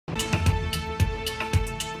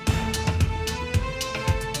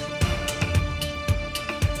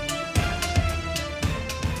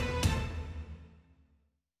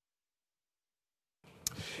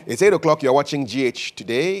It's 8 o'clock. You're watching GH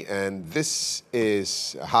Today, and this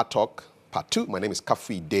is Hard Talk Part 2. My name is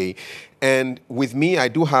Kafui Day, and with me, I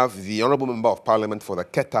do have the Honorable Member of Parliament for the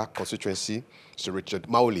Keta constituency, Sir Richard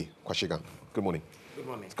Mauli Quashigah. Good morning. Good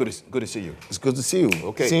morning. It's good to see you. It's good to see you.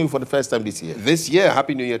 Okay. Seeing you for the first time this year. This year,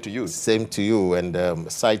 Happy New Year to you. Same to you, and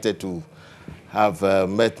excited to have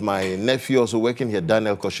met my nephew also working here,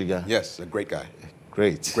 Daniel Quashigah. Yes, a great guy.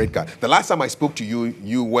 Great. Great guy. The last time I spoke to you,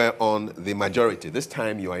 you were on the majority. This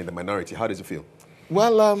time you are in the minority. How does it feel?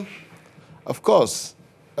 Well, of course,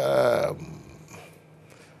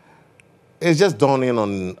 it's just dawning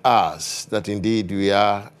on us that indeed we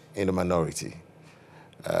are in the minority.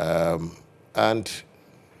 And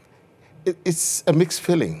it's a mixed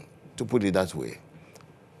feeling, to put it that way.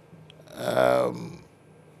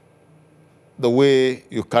 The way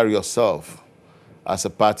you carry yourself as a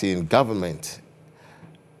party in government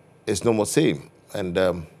is no more same.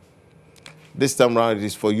 And this time around, it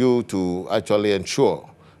is for you to actually ensure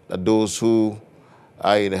that those who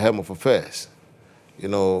are in the helm of affairs,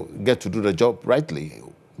 get to do the job rightly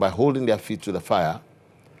by holding their feet to the fire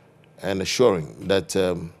and assuring that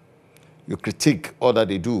you critique all that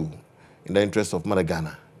they do in the interest of Mother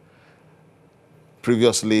Ghana.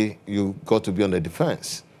 Previously, you got to be on the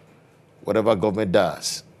defense. Whatever government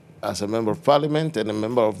does, as a member of parliament and a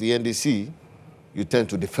member of the NDC, you tend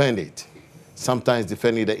to defend it, sometimes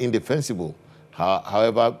defending the indefensible,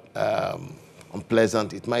 however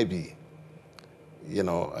unpleasant it might be.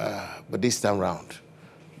 But this time round,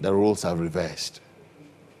 the roles are reversed.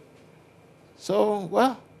 So,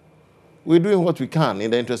 well, we're doing what we can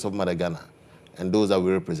in the interest of Mother Ghana and those that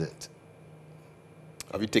we represent.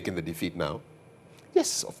 Have you taken the defeat now?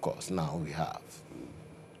 Yes, of course, now we have.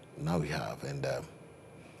 Now we have, and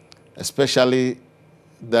especially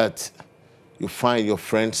that you find your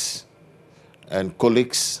friends and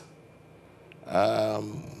colleagues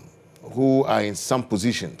who are in some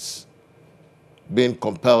positions being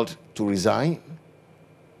compelled to resign,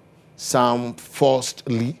 some forced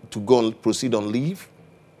to go and proceed on leave,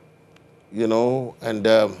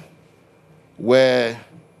 and where,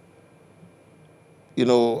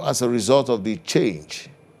 as a result of the change,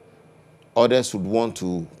 others would want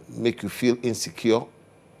to make you feel insecure,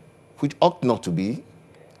 which ought not to be,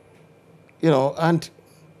 and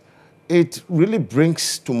it really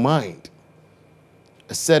brings to mind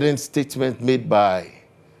a certain statement made by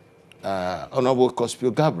Honorable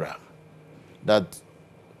Kafui that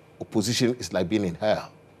opposition is like being in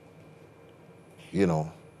hell,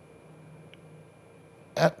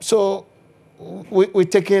 So we're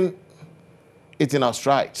taking it in our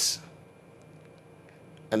strides.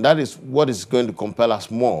 And that is what is going to compel us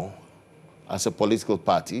more as a political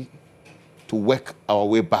party to work our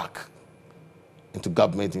way back into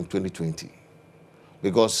government in 2020.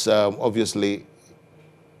 Because obviously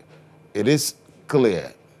it is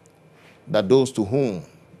clear that those to whom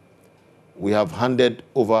we have handed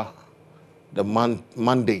over the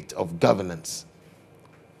mandate of governance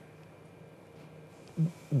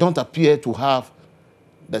don't appear to have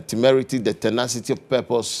the temerity, the tenacity of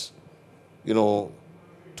purpose,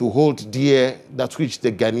 to hold dear that which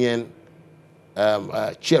the Ghanaian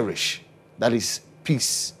cherish, that is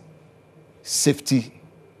peace, safety,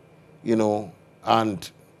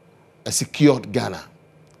 and a secured Ghana.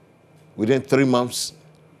 Within 3 months,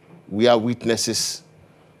 we are witnesses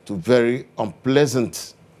to very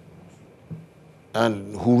unpleasant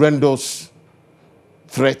and horrendous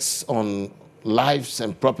threats on lives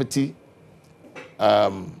and property,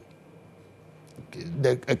 the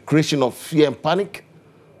creation of fear and panic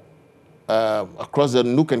across the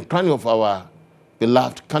nook and cranny of our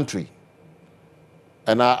beloved country.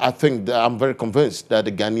 And I think that I'm very convinced that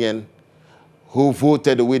the Ghanaian who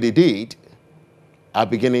voted the way they did are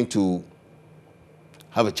beginning to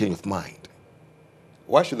have a change of mind.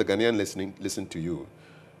 Why should the Ghanaian listen to you?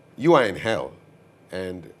 You are in hell,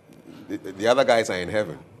 and the other guys are in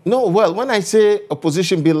heaven. No, well, when I say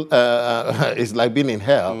opposition bill is like being in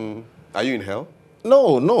hell. Are you in hell?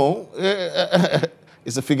 No.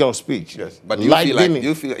 It's a figure of speech. Yes, but do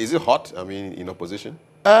you feel is it hot? I mean, in opposition?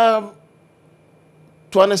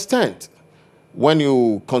 To an extent, when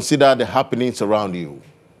you consider the happenings around you,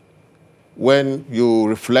 when you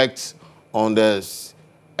reflect on the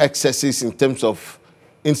excesses in terms of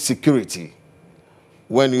insecurity,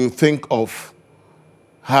 when you think of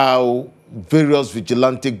how various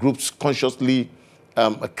vigilante groups consciously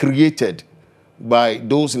created by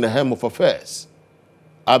those in the helm of affairs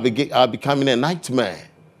are becoming a nightmare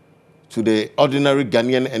to the ordinary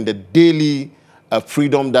Ghanaian and the daily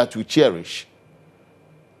freedom that we cherish,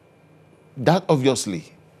 that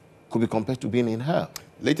obviously could be compared to being in hell.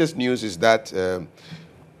 Latest news is that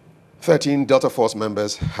 13 Delta Force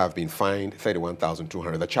members have been fined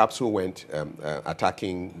 31,200. The chaps who went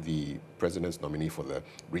attacking the president's nominee for the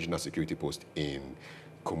regional security post in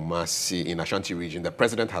Kumasi, in Ashanti region, the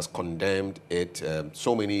president has condemned it.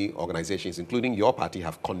 So many organizations, including your party,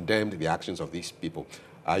 have condemned the actions of these people.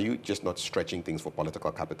 Are you just not stretching things for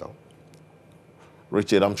political capital?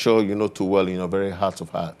 Richard, I'm sure you know too well in your very heart of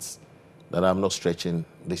hearts that I'm not stretching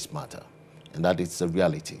this matter, and that it's a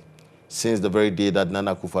reality. Since the very day that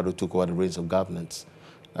Nana Akufo-Addo took over the reins of governance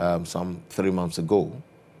some 3 months ago,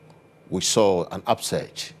 we saw an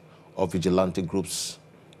upsurge of vigilante groups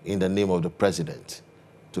in the name of the president,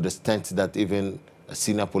 to the extent that even a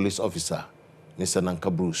senior police officer, Mr.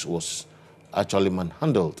 Nanka Bruce, was actually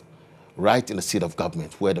manhandled right in the seat of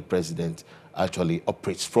government where the president actually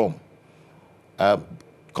operates from.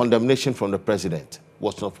 Condemnation from the president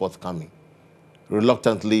was not forthcoming.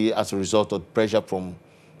 Reluctantly, as a result of pressure from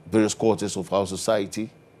various quarters of our society,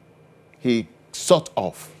 he sort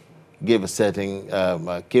of gave a certain,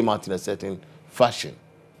 came out in a certain fashion.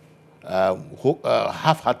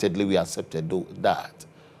 Half-heartedly, we accepted that,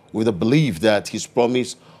 with the belief that his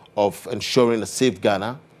promise of ensuring a safe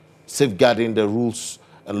Ghana, safeguarding the rules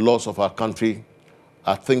and laws of our country,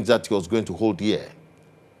 are things that he was going to hold dear.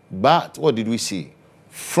 But what did we see?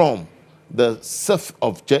 From the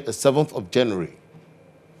 7th of January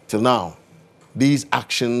till now, these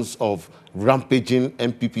actions of rampaging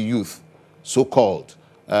MPP youth, so-called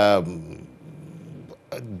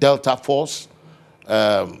Delta Force,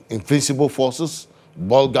 Invincible Forces,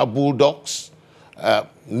 Bulgar Bulldogs,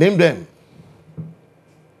 name them,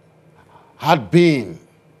 had been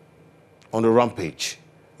on the rampage,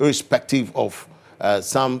 irrespective of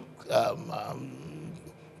some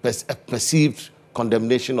perceived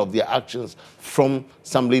condemnation of their actions from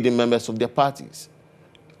some leading members of their parties.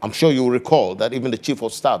 I'm sure you will recall that even the chief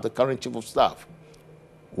of staff, the current chief of staff,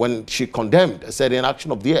 when she condemned a certain action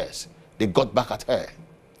of theirs, they got back at her.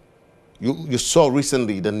 You saw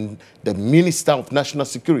recently the Minister of National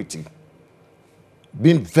Security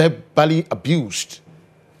being verbally abused,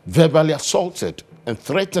 verbally assaulted, and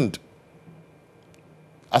threatened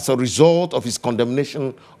as a result of his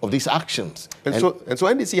condemnation of these actions. And so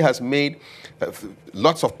NDC has made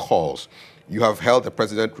lots of calls. You have held the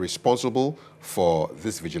president responsible for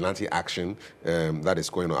this vigilante action that is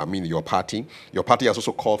going on. I mean, your party. Your party has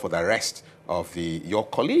also called for the arrest of your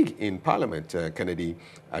colleague in Parliament, Kennedy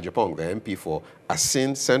Ajapong, the MP for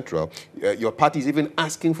Asin Central. Your party is even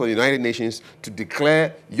asking for the United Nations to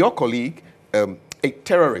declare your colleague a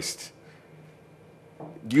terrorist.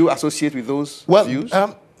 Do you associate with those views?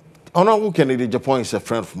 Honorable Kennedy Ajapong is a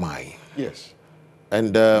friend of mine. Yes.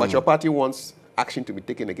 And but your party wants action to be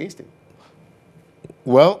taken against him.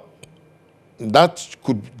 Well, that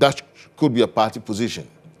could be a party position.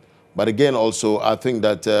 But again, also, I think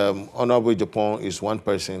that Honorable Ajapong is one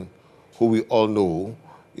person who we all know,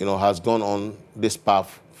 has gone on this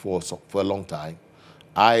path for a long time.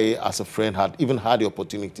 I, as a friend, had the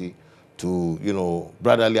opportunity to,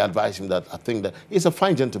 brotherly advise him that I think that he's a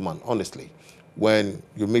fine gentleman, honestly, when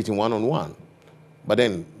you meet him one-on-one. But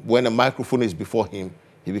then when a microphone is before him,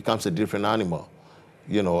 he becomes a different animal,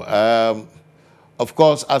 Of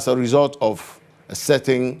course, as a result of a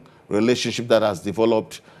certain relationship that has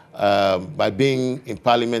developed by being in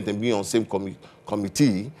Parliament and being on the same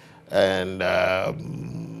committee and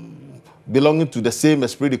belonging to the same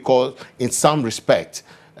esprit de corps in some respect,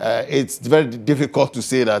 it's very difficult to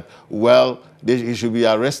say that, well, he should be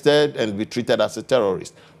arrested and be treated as a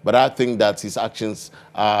terrorist. But I think that his actions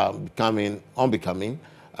are becoming unbecoming,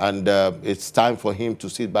 and it's time for him to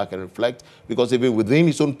sit back and reflect, because even within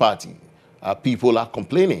his own party, people are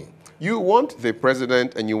complaining. You want the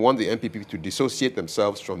president and you want the MPP to dissociate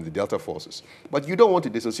themselves from the Delta forces, but you don't want to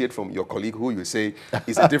dissociate from your colleague who you say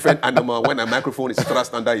is a different animal when a microphone is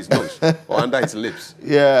thrust under his nose or under his lips.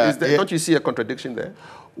 Yeah, Don't you see a contradiction there?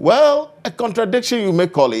 Well, a contradiction, you may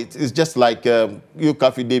call it. It's just like you,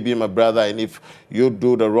 Kafui, being my brother, and if you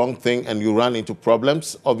do the wrong thing and you run into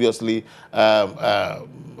problems, obviously,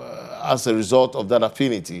 as a result of that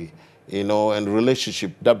affinity, and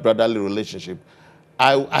relationship, that brotherly relationship,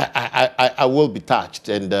 I will be touched.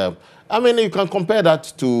 And I mean, you can compare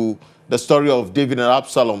that to the story of David and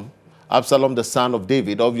Absalom. Absalom, the son of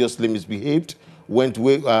David, obviously misbehaved, went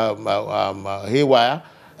haywire,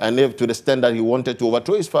 and to the extent that he wanted to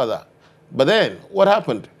overthrow his father. But then, what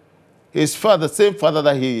happened? His father, the same father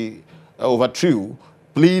that he overthrew,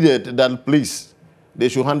 pleaded that, please, they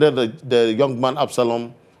should handle the young man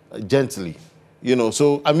Absalom gently.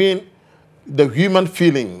 So, I mean, the human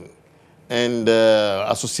feeling and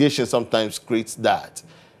association sometimes creates that.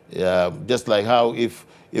 Just like how if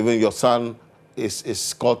even your son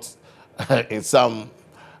is caught in some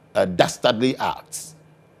dastardly acts,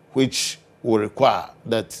 which will require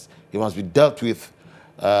that he must be dealt with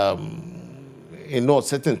in no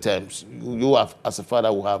certain terms. You have, as a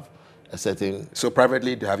father, will have a certain... So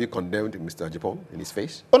privately, have you condemned Mr. Ajipong in his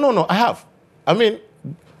face? Oh, no, I have. I mean,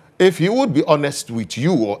 if he would be honest with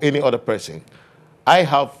you or any other person, I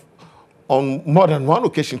have on more than one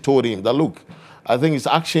occasion told him that, look, I think his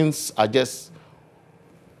actions are just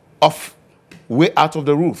off, way out of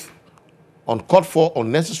the roof, uncalled for,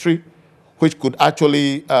 unnecessary, which could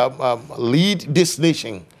actually lead this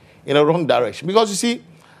nation in a wrong direction. Because you see,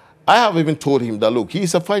 I have even told him that, look, he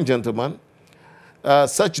is a fine gentleman,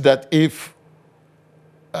 such that if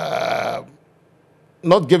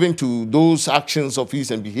not given to those actions of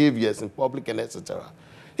his and behaviors in public and etc.,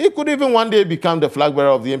 he could even one day become the flag bearer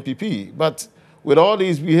of the NPP. But with all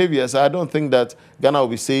these behaviors, I don't think that Ghana will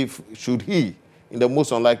be safe should he, in the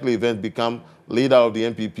most unlikely event, become leader of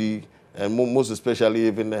the NPP, and most especially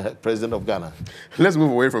even the president of Ghana. Let's move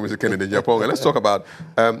away from Mr. Kennedy Japong and let's talk about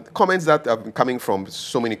comments that have been coming from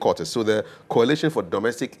so many quarters. So the Coalition for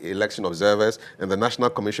Domestic Election Observers and the National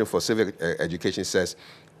Commission for Civic Education says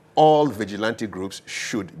all vigilante groups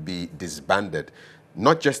should be disbanded.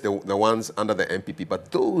 Not just the ones under the NPP, but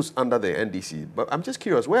those under the NDC. But I'm just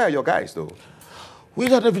curious, where are your guys, though? We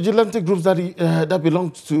got the vigilante groups that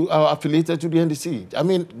belong to our affiliated to the NDC. I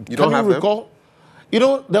mean, you don't have recall? Them? You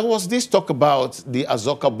know, there was this talk about the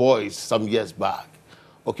Azoka boys some years back.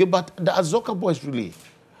 Okay, but the Azoka boys, really,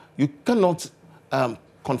 you cannot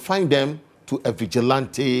confine them to a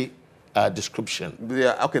vigilante description. They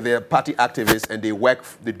are party activists and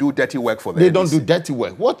they do dirty work for them. They don't do dirty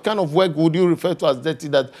work. What kind of work would you refer to as dirty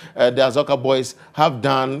that the Azoka boys have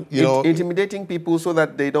done? You know, intimidating people so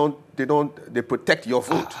that they protect your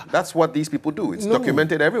vote. That's what these people do. It's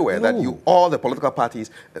documented everywhere that all the political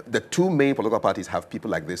parties, the two main political parties, have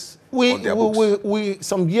people like this on their books. We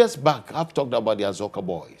some years back have talked about the Azoka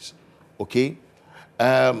boys, okay,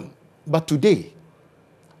 but today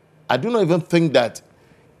I do not even think that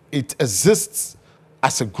it exists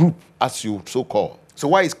as a group, as you so call. So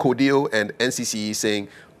why is CODEO and NCCE saying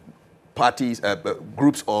parties,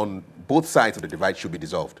 groups on both sides of the divide should be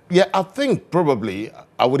dissolved? Yeah, I think probably,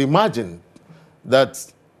 I would imagine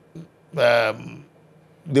that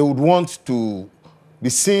they would want to be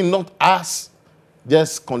seen not as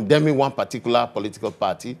just condemning one particular political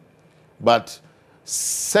party, but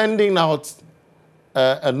sending out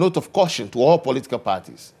a note of caution to all political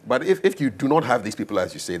parties. But if you do not have these people,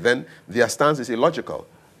 as you say, then their stance is illogical.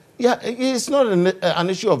 Yeah, it's not an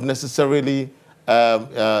issue of necessarily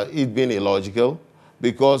it being illogical,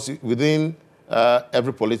 because within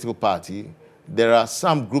every political party, there are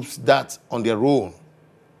some groups that on their own,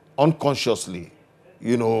 unconsciously,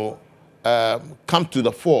 you know, come to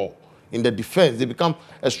the fore in the defense. They become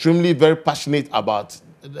extremely very passionate about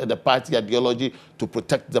the party ideology to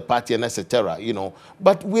protect the party and etc. You know,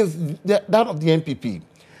 but with that of the NPP,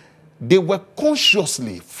 they were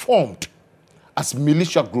consciously formed as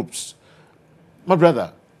militia groups. My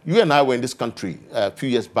brother, you and I were in this country a few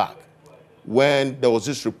years back when there was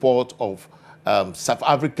this report of South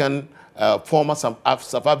African former South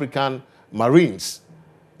African Marines,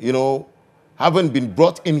 you know, having been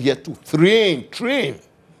brought in here to train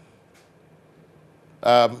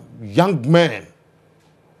young men,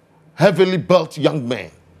 heavily built young men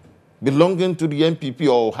belonging to the NPP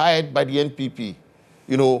or hired by the NPP,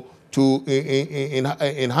 you know, to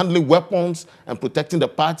in handling weapons and protecting the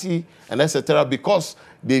party and etc. because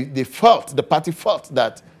the party felt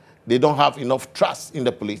that they don't have enough trust in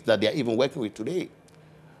the police that they are even working with today.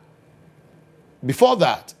 Before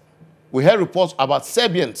that, we heard reports about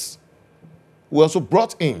Serbians who were also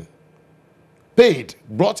brought in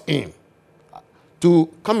to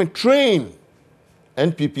come and train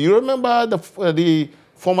NPP. You remember the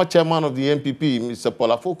former chairman of the NPP, Mr.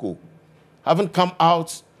 Polafoko, having come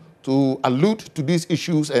out to allude to these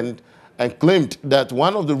issues and claimed that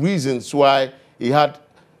one of the reasons why he had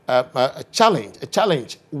a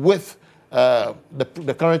challenge with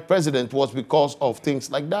the current president was because of things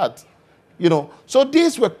like that. You know, so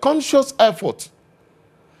these were conscious efforts.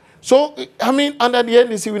 So, I mean, under the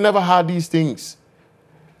NDC, we never had these things.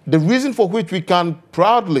 The reason for which we can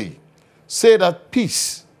proudly say that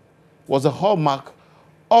peace was a hallmark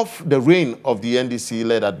of the reign of the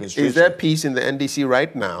NDC-led administration. Is there peace in the NDC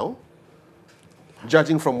right now?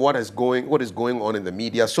 Judging from what is going on in the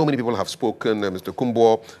media, so many people have spoken. Mr.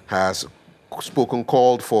 Kumbo has spoken,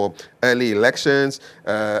 called for early elections.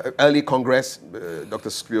 Early Congress, Dr.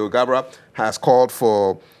 Skrio Gabra has called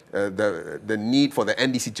for the need for the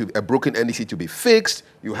NDC to a broken NDC to be fixed.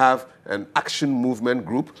 You have an action movement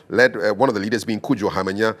group led one of the leaders being Kujo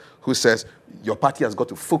Hamanya, who says your party has got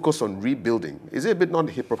to focus on rebuilding. Is it a bit not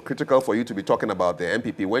hypocritical for you to be talking about the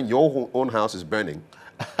MPP when your own house is burning?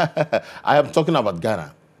 I am talking about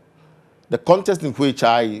Ghana. The context in which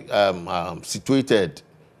I situated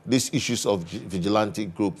these issues of vigilante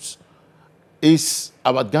groups is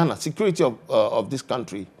about Ghana, security of this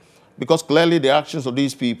country. Because clearly the actions of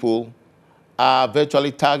these people are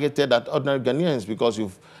virtually targeted at ordinary Ghanaians, because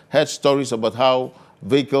you've heard stories about how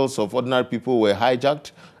vehicles of ordinary people were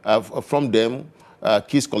hijacked from them,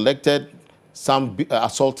 keys collected, some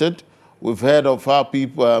assaulted. We've heard of how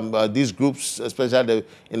people, these groups, especially the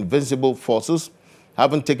invincible forces,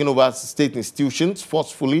 haven't taken over state institutions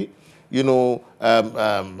forcefully, you know,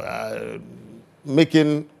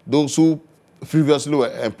 making those who previously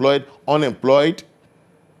were employed unemployed.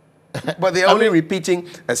 But they're only repeating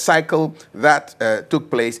a cycle that took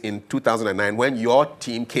place in 2009 when your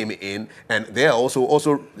team came in, and they're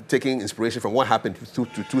also taking inspiration from what happened to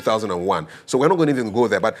 2001. So we're not going to even go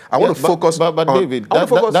there. But I want to focus. But David,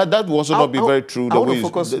 that will also not be very true. The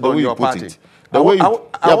way you put it.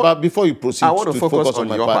 But before you proceed, I want to focus on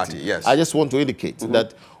your party. Yes. I just want to indicate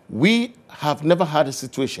that we have never had a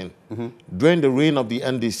situation during the reign of the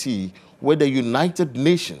NDC where the United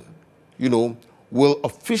Nations, you know, will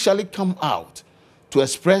officially come out to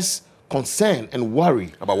express concern and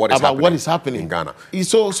worry about what is happening in Ghana.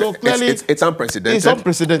 So clearly, it's unprecedented. It's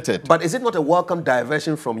unprecedented. But is it not a welcome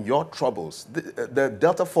diversion from your troubles? The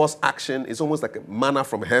Delta Force action is almost like a manna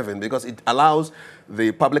from heaven, because it allows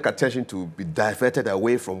the public attention to be diverted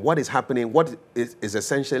away from what is happening, what is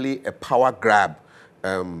essentially a power grab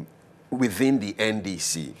within the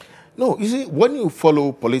NDC. No, you see, when you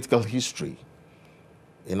follow political history,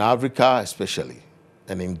 in Africa especially,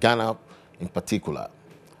 and in Ghana in particular,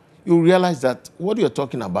 you realize that what you're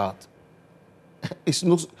talking about is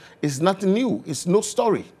nothing new. It's no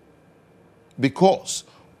story. Because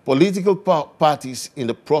political parties in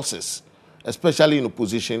the process, especially in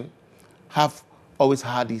opposition, have always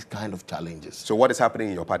had these kind of challenges. So what is happening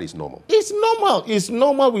in your party is normal? It's normal. It's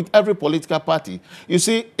normal with every political party. You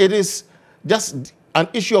see, it is just an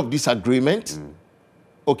issue of disagreement,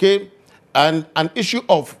 okay? And an issue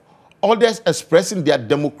of others expressing their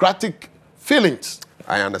democratic feelings.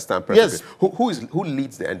 I understand perfectly. Yes. Who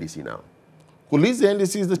leads the NDC now? Who leads the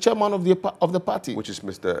NDC is the chairman of the party. Which is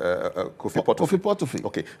Mr. Kofi Potofie. Kofi Potofie.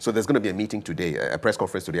 Okay, so there's going to be a meeting today, a press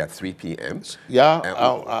conference today at 3 p.m. Yeah,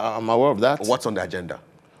 I'm aware of that. What's on the agenda?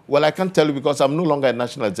 Well, I can't tell you because I'm no longer a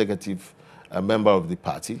national executive member of the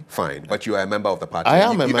party. Fine, but you are a member of the party. I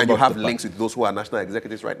am a member of the party. And you have links with those who are national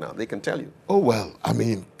executives right now. They can tell you. Oh, well, I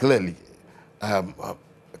mean, clearly,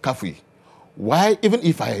 Kafui, why, even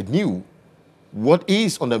if I knew what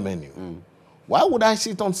is on the menu, why would I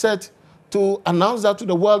sit on set to announce that to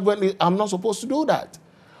the world when I'm not supposed to do that?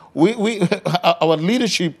 Our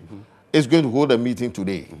leadership is going to hold a meeting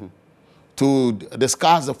today to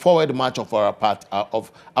discuss the forward march of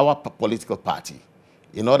our political party,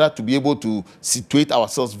 in order to be able to situate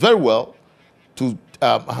ourselves very well to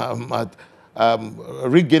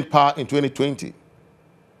regain power in 2020.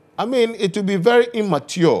 I mean, it would be very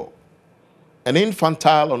immature and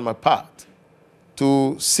infantile on my part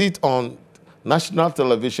to sit on national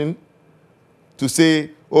television to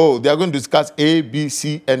say, oh, they are going to discuss A, B,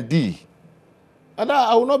 C, and D. And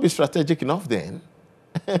I will not be strategic enough then.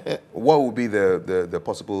 What would be the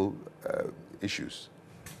possible issues?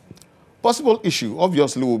 Possible issue,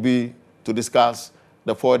 obviously, will be to discuss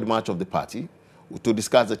the forward march of the party, to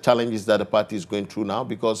discuss the challenges that the party is going through now,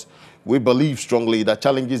 because we believe strongly that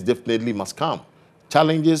challenges definitely must come.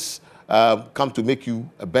 Challenges come to make you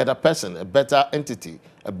a better person, a better entity,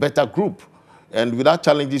 a better group. And without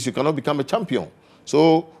challenges, you cannot become a champion.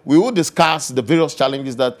 So we will discuss the various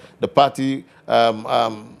challenges that the party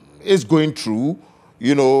is going through.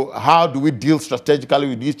 You know, how do we deal strategically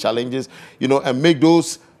with these challenges, you know, and make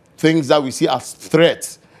those things that we see as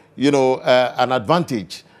threats, you know, an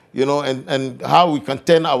advantage, you know, and how we can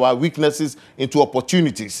turn our weaknesses into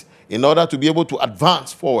opportunities in order to be able to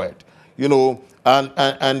advance forward, you know,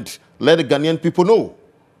 and let the Ghanaian people know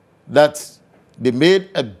that they made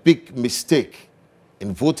a big mistake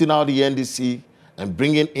in voting out the NDC and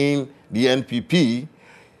bringing in the NPP,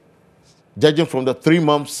 judging from the 3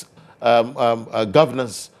 months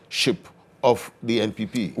governorship of the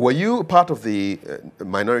NPP. Were you part of the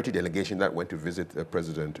minority delegation that went to visit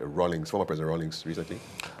President Rawlings, former President Rawlings, recently?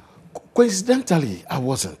 Coincidentally, I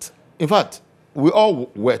wasn't. In fact, we all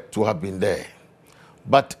were to have been there.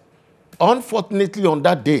 But unfortunately, on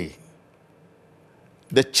that day,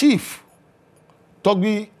 the chief,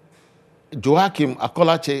 Togbi Joachim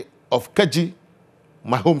Akolache of Keji,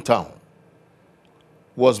 my hometown,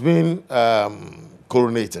 was being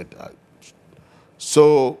coronated.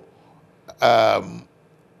 So I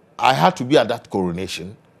had to be at that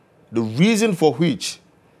coronation, the reason for which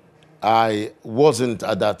I wasn't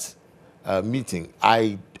at that meeting.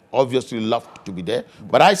 I obviously loved to be there,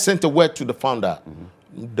 but I sent a word to the founder,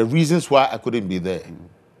 the reasons why I couldn't be there.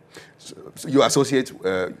 So you associate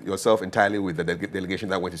yourself entirely with the delegation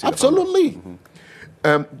that went to see Absolutely. the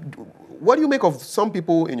founder? What do you make of some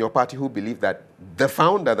people in your party who believe that the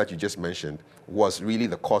founder that you just mentioned was really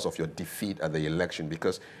the cause of your defeat at the election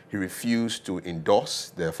because he refused to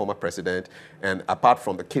endorse the former president, and apart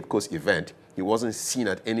from the Cape Coast event, he wasn't seen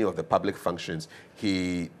at any of the public functions.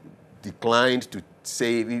 He declined to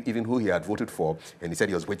say even who he had voted for, and he said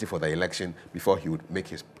he was waiting for the election before he would make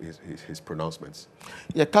his pronouncements.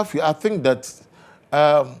 Yeah, Kafui, I think that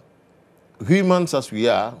humans as we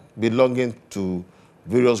are, belonging to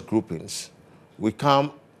various groupings, we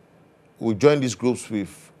join these groups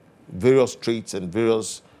with various traits and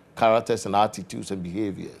various characters and attitudes and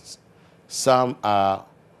behaviors. Some are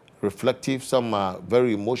reflective, some are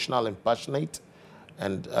very emotional and passionate,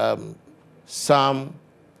 and some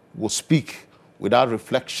will speak without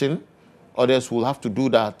reflection. Others will have to do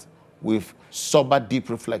that with sober, deep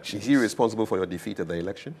reflection. Is he responsible for your defeat at the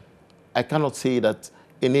election? I cannot say that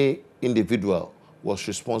any individual was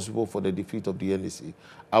responsible for the defeat of the NDC.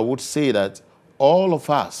 I would say that all of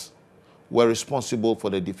us were responsible for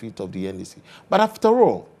the defeat of the NDC. But after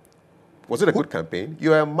all, was it a good campaign?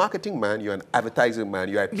 You're a marketing man, you're an advertising man,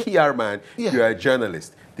 you're a PR man, you're a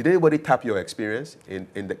journalist. Did anybody tap your experience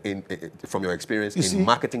from your experience in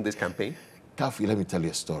marketing this campaign? Kafui, let me tell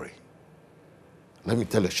you a story. Let me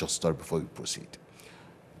tell you a short story before we proceed.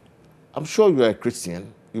 I'm sure you're a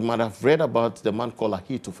Christian. You might have read about the man called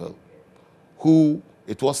Ahithophel, who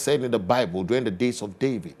it was said in the Bible during the days of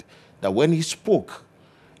David that when he spoke,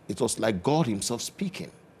 it was like God himself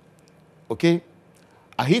speaking. Okay?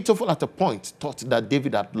 Ahithophel at a point thought that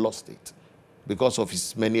David had lost it because of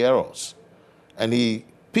his many errors. And he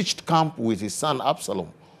pitched camp with his son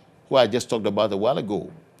Absalom, who I just talked about a while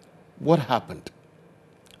ago. What happened?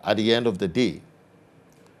 At the end of the day,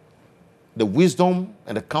 the wisdom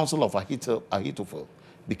and the counsel of Ahithophel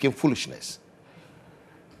became foolishness.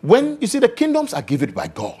 When you see the kingdoms are given by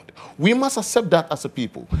God, we must accept that as a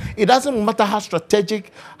people. It doesn't matter how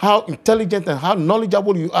strategic, how intelligent, and how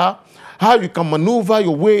knowledgeable you are, how you can maneuver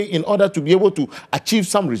your way in order to be able to achieve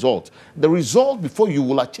some result. The result before you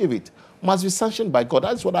will achieve it must be sanctioned by God.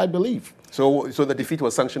 That's what I believe. So the defeat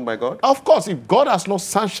was sanctioned by God? Of course, if God has not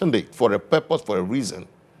sanctioned it for a purpose, for a reason,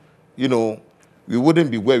 we wouldn't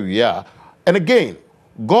be where we are. And again,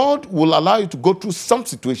 God will allow you to go through some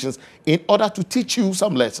situations in order to teach you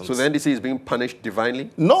some lessons. So the NDC is being punished divinely?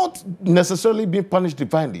 Not necessarily being punished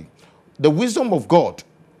divinely. The wisdom of God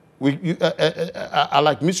are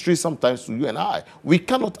like mysteries sometimes to you and I. We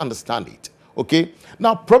cannot understand it. Okay?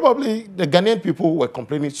 Now, probably the Ghanaian people were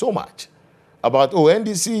complaining so much about,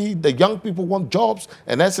 NDC, the young people want jobs,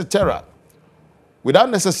 and etc., without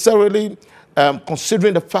necessarily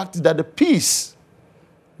considering the fact that the peace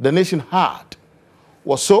the nation had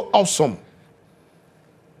was so awesome.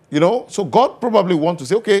 So God probably wants to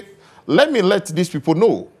say, okay, let me let these people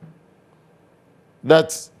know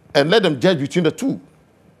that, and let them judge between the two.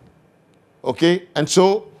 Okay? And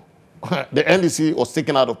so the NDC was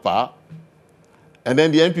taken out of power, and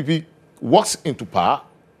then the NPP walks into power,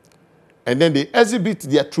 and then they exhibit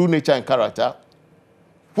their true nature and character,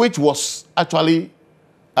 which was actually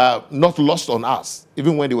not lost on us,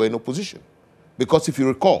 even when they were in opposition. Because if you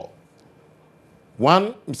recall,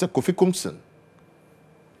 one, Mr. Kofi Kumson,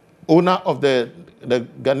 owner of the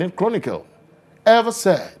Ghanaian Chronicle, ever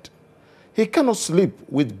said he cannot sleep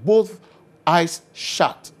with both eyes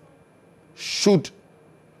shut should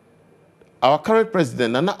our current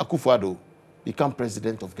president, Nana Akufo-Addo, become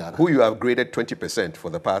president of Ghana. Who you have graded 20% for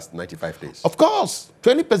the past 95 days. Of course,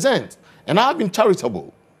 20%. And I've been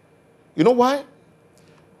charitable. You know why?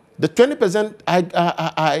 The 20%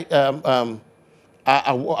 I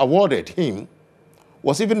awarded him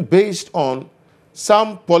was even based on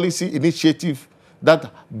some policy initiative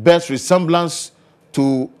that bears resemblance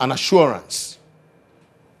to an assurance.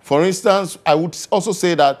 For instance, I would also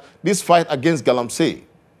say that this fight against Galamsey,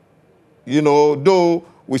 though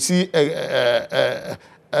we see a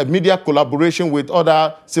media collaboration with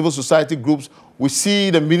other civil society groups, we see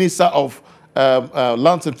the Minister of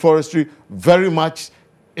Lands and Forestry very much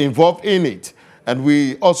involved in it. And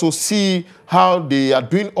we also see how they are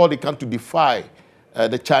doing all they can to defy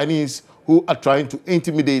the Chinese who are trying to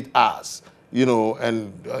intimidate us you know,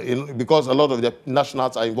 and because a lot of the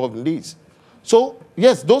nationals are involved in this. So,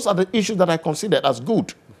 yes, those are the issues that I consider as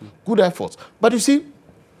good, good efforts. But you see,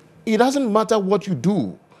 it doesn't matter what you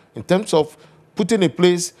do in terms of putting in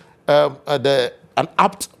place an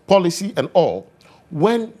apt policy and all,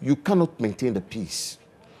 when you cannot maintain the peace.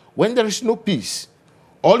 When there is no peace,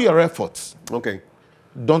 all your efforts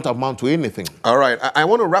don't amount to anything. All right. I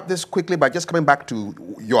want to wrap this quickly by just coming back to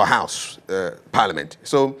your house, Parliament.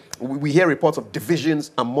 So we hear reports of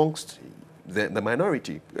divisions amongst the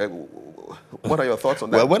minority. What are your thoughts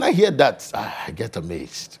on that? Well, when I hear that, I get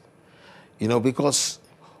amazed. You know, because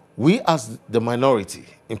we as the minority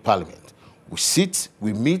in Parliament, we sit,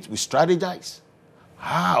 we meet, we strategize.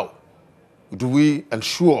 How do we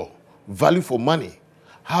ensure value for money?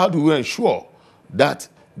 How do we ensure that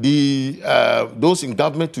those in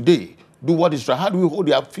government today do what is right? How do we hold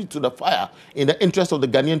their feet to the fire in the interest of the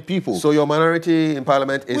Ghanaian people? So your minority in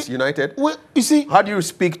Parliament is united? Well, you see... How do you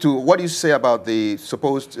speak to, what do you say about the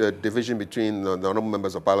supposed division between the honorable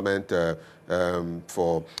members of Parliament so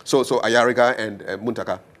Ayariga and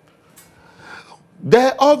Muntaka?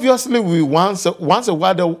 There obviously will once a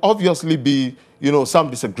while there will obviously be, you know,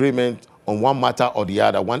 some disagreement on one matter or the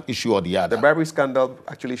other, one issue or the other. The bribery scandal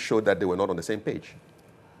actually showed that they were not on the same page.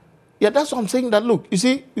 Yeah, that's what I'm saying. That look, you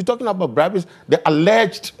see, you're talking about bribery, the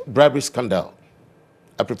alleged bribery scandal.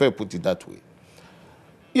 I prefer to put it that way.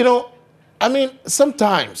 You know, I mean,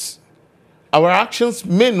 sometimes our actions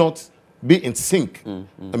may not be in sync,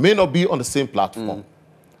 and may not be on the same platform.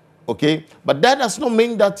 Okay, but that does not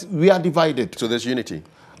mean that we are divided. So there's unity.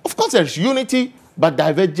 Of course, there's unity, but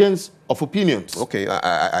divergence of opinions. Okay,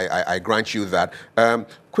 I grant you that.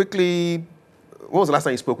 Quickly, when was the last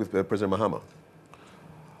time you spoke with President Mahama?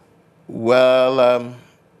 Well,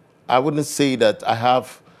 I wouldn't say that I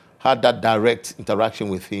have had that direct interaction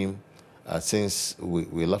with him since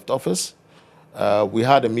we left office. We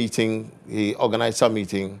had a meeting, he organized a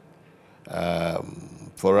meeting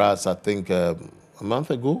for us, I think, a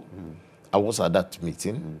month ago. I was at that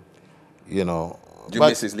meeting, you know. Do you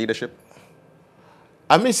miss his leadership?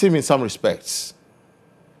 I miss him in some respects.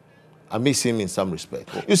 I miss him in some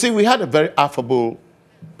respects. You see, we had a very affable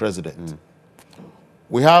president.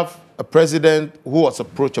 We have a president who was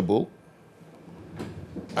approachable,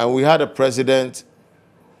 and we had a president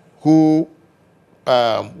who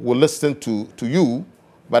will listen to you,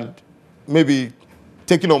 but maybe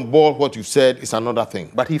taking on board what you said is another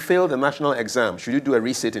thing. But he failed the national exam. Should you do a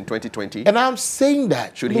resit in 2020? And I'm saying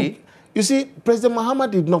that. Should he? You see, President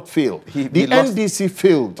Mahama did not fail. The NDC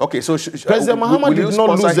failed. Okay, so President Mahama did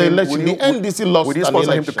not lose the election. The NDC lost. Would you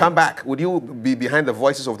sponsor him to come back? Would you be behind the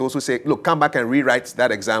voices of those who say, look, come back and rewrite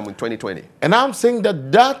that exam in 2020? And I'm saying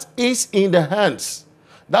that that is in the hands.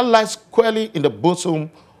 That lies squarely in the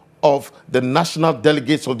bosom of the national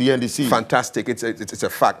delegates of the NDC. Fantastic. It's a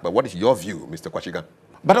fact. But what is your view, Mr. Quashigah?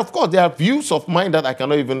 But of course, there are views of mine that I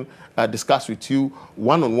cannot even discuss with you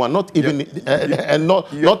one-on-one, not even, and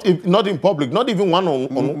not in public, not even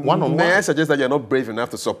one-on-one. May I suggest that you're not brave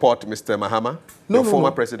enough to support Mr. Mahama, your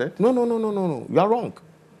former president? No. You are wrong.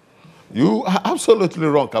 You are absolutely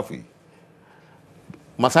wrong, Kafui.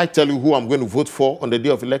 Must I tell you who I'm going to vote for on the day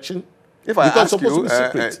of election? If I ask you,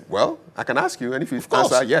 well, I can ask you, and if you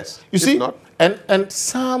answer yes. You see, not,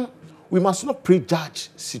 and we must not prejudge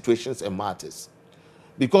situations and matters.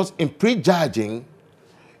 Because in prejudging,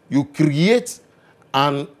 you create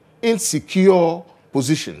an insecure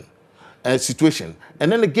position, situation.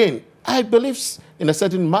 And then again, I believe in a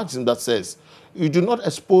certain maxim that says, you do not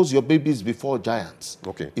expose your babies before giants.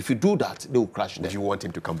 Okay. If you do that, they will crash them. Would you want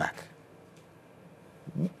him to come back?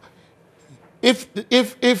 If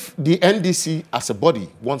the NDC as a body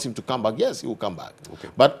wants him to come back, yes, he will come back. Okay.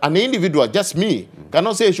 But an individual, just me,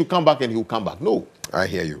 cannot say he should come back and he will come back. No. I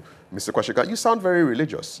hear you. Mr. Quashigah, you sound very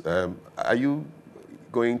religious. Are you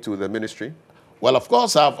going to the ministry? Well, of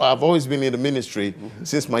course, I've always been in the ministry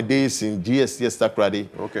since my days in GHToday Stakradi.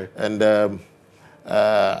 Okay. And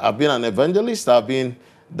I've been an evangelist. I've been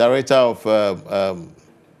director of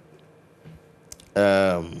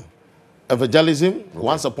evangelism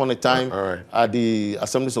once upon a time at the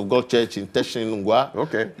Assemblies of God Church in Teshin Ngwa.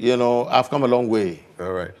 Okay. You know, I've come a long way.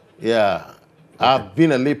 All right. Yeah. I've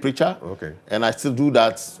been a lay preacher, and I still do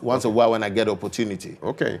that once a while when I get the opportunity.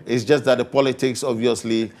 Okay. It's just that the politics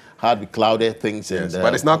obviously had clouded things. Yes, and,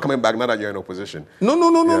 but it's not coming back now that you're in opposition.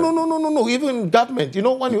 No. Even in government, you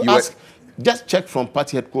know, when you ask, just check from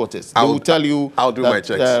party headquarters. They will tell you I'll do my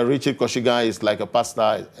checks. Richard Quashigah is like a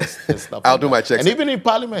pastor and stuff. I'll do my checks. And even in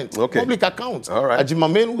parliament, public accounts. All right.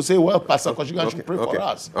 Ajimamen will say, well, Pastor Quashigah should pray for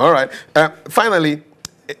us. All right. Finally,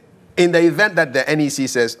 In the event that the NEC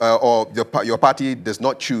says, or your party does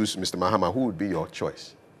not choose Mr. Mahama, who would be your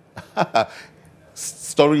choice?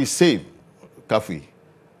 Story is same, Kafui.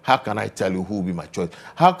 How can I tell you who will be my choice?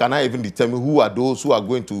 How can I even determine who are those who are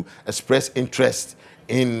going to express interest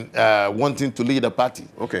in wanting to lead a party?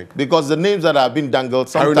 Okay. Because the names that have been dangled,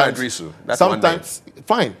 sometimes,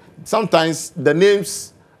 fine. Sometimes the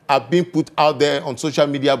names are being put out there on social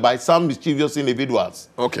media by some mischievous individuals.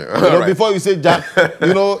 Okay. Right. Before you say Jack,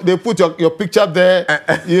 they put your picture there,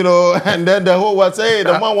 and then the whole world say, hey,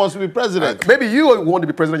 the man wants to be president. Maybe you want to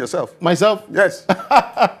be president yourself. Myself? Yes.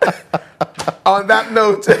 On that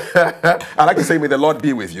note, I'd like to say, may the Lord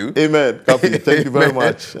be with you. Amen. Kafui, thank you very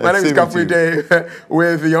much. My name is Kafui Day,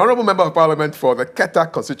 with the Honorable Member of Parliament for the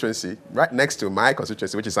Keta constituency, right next to my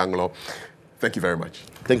constituency, which is Anglo. Thank you very much.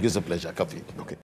 Thank you. It's a pleasure, Kafui. Okay.